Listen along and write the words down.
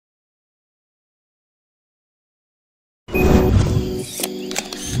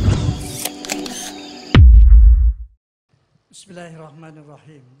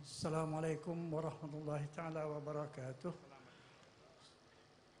Bismillahirrahmanirrahim. Assalamualaikum warahmatullahi ta'ala wabarakatuh.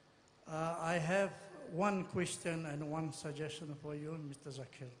 I have one question and one suggestion for you, Mr.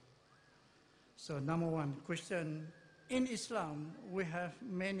 Zakir. So number one question, in Islam we have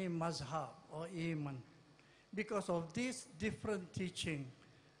many mazhab or iman. Because of this different teaching,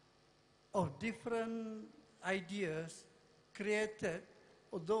 of different ideas created,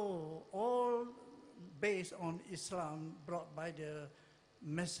 although all based on Islam brought by the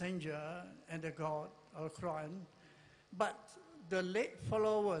messenger and the God, Al-Quran, but the late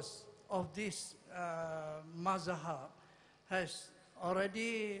followers of this mazhab has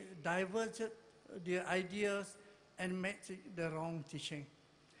already diverted the ideas and made the wrong teaching.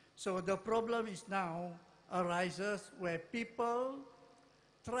 So the problem is now arises where people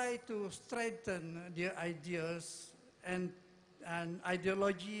try to strengthen their ideas and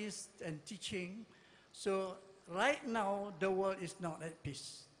ideologies and teaching. So right now, the world is not at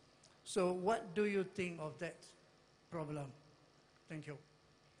peace. So what do you think of that problem? Thank you.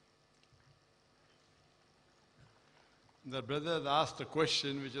 The brother has asked a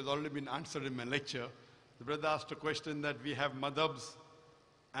question which has already been answered in my lecture. The brother asked a question that we have madhabs,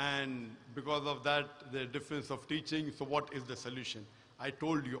 and because of that, the difference of teaching, so what is the solution? I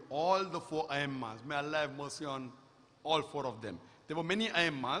told you, all the four ayammas, may Allah have mercy on all four of them. There were many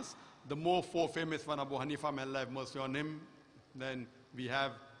ayammas. The more four famous one, Abu Hanifa, may Allah have mercy on him. Then we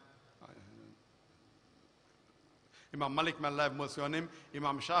have Imam Malik, may Allah have mercy on him.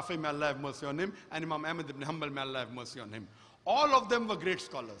 Imam Shafi, may Allah have mercy on him. And Imam Ahmad ibn Hanbal, may Allah have mercy on him. All of them were great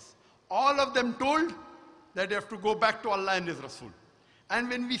scholars. All of them told that you have to go back to Allah and His Rasul. And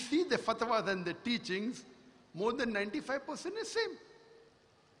when we see the fatwas and the teachings, more than 95% is same.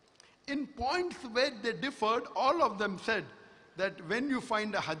 In points where they differed, all of them said that when you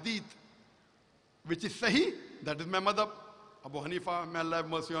find a hadith which is sahih, that is my madhab. Abu Hanifa, may Allah have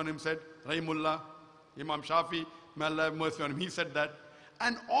mercy on him, said, Rahimullah. Imam Shafi, may Allah have mercy on him, he said that.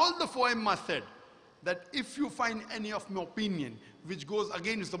 And all the four imams said that if you find any of my opinion which goes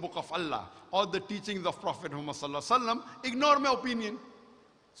against the book of Allah or the teachings of Prophet Muhammad sallallahu alaihi wasallam, ignore my opinion.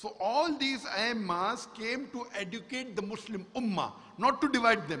 So all these ayammas came to educate the Muslim ummah, not to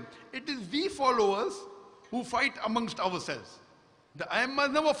divide them. It is we followers who fight amongst ourselves. The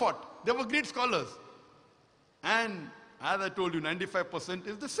ayammas never fought. They were great scholars. And as I told you, 95%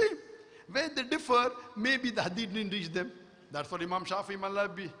 is the same. Where they differ, maybe the hadith didn't reach them. That's what Imam Shafi,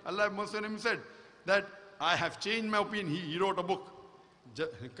 Allah have mercy on him, said, that I have changed my opinion. He wrote a book,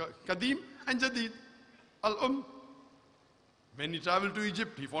 Qadim and Jadid, Al-Um. When he traveled to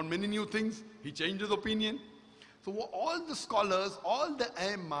Egypt, he found many new things. He changed his opinion. So all the scholars, all the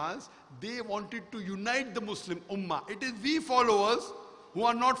ayammas, they wanted to unite the Muslim ummah. It is we followers who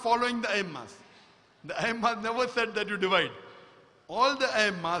are not following the ayammas. The ayammas never said that you divide. All the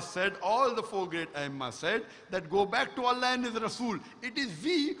ayammas said, all the four great ayammas said that go back to Allah and His Rasul. It is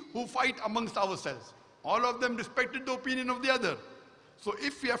we who fight amongst ourselves. All of them respected the opinion of the other. So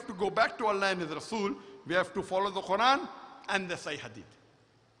if we have to go back to Allah and His Rasul, we have to follow the Quran and the Sahih Hadith.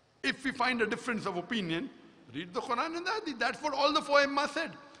 If we find a difference of opinion, read the Quran and the Hadith. That's what all the four ayammas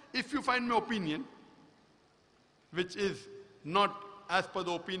said. If you find my opinion, which is not as per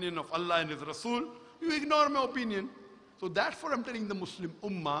the opinion of Allah and His Rasul, you ignore my opinion. So that's what I'm telling the Muslim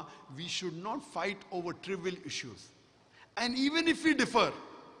ummah, we should not fight over trivial issues. And even if we differ,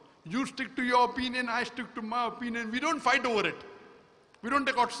 you stick to your opinion, I stick to my opinion, we don't fight over it. We don't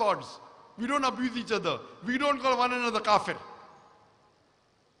take out swords. We don't abuse each other. We don't call one another kafir.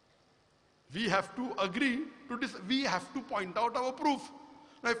 We have to agree to this. We have to point out our proof.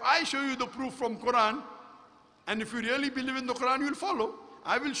 Now if I show you the proof from Quran, and if you really believe in the Quran, you'll follow.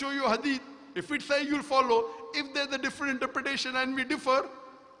 I will show you hadith. If it says you'll follow, if there's a different interpretation and we differ,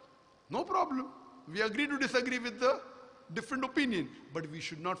 no problem. We agree to disagree with the different opinion. But we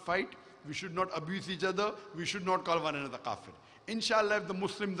should not fight. We should not abuse each other. We should not call one another kafir. Inshallah, if the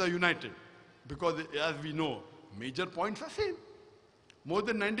Muslims are united, because as we know, major points are same. More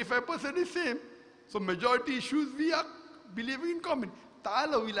than 95% is same. So majority issues we are believing in common.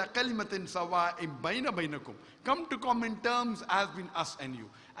 Ta'alaw ila kalimatin sawa'in bayna bainakum. Come to common terms as between us and you.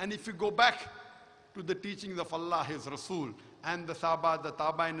 And if you go back to the teachings of Allah, His Rasul, and the Sahaba, the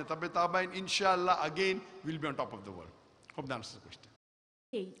Tabain, the Tabi Tabain, inshallah, again, we'll be on top of the world. Hope that answers the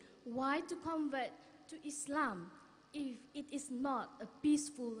question. Why to convert to Islam if it is not a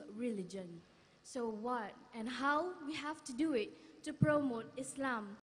peaceful religion? So what and how we have to do it to promote Islam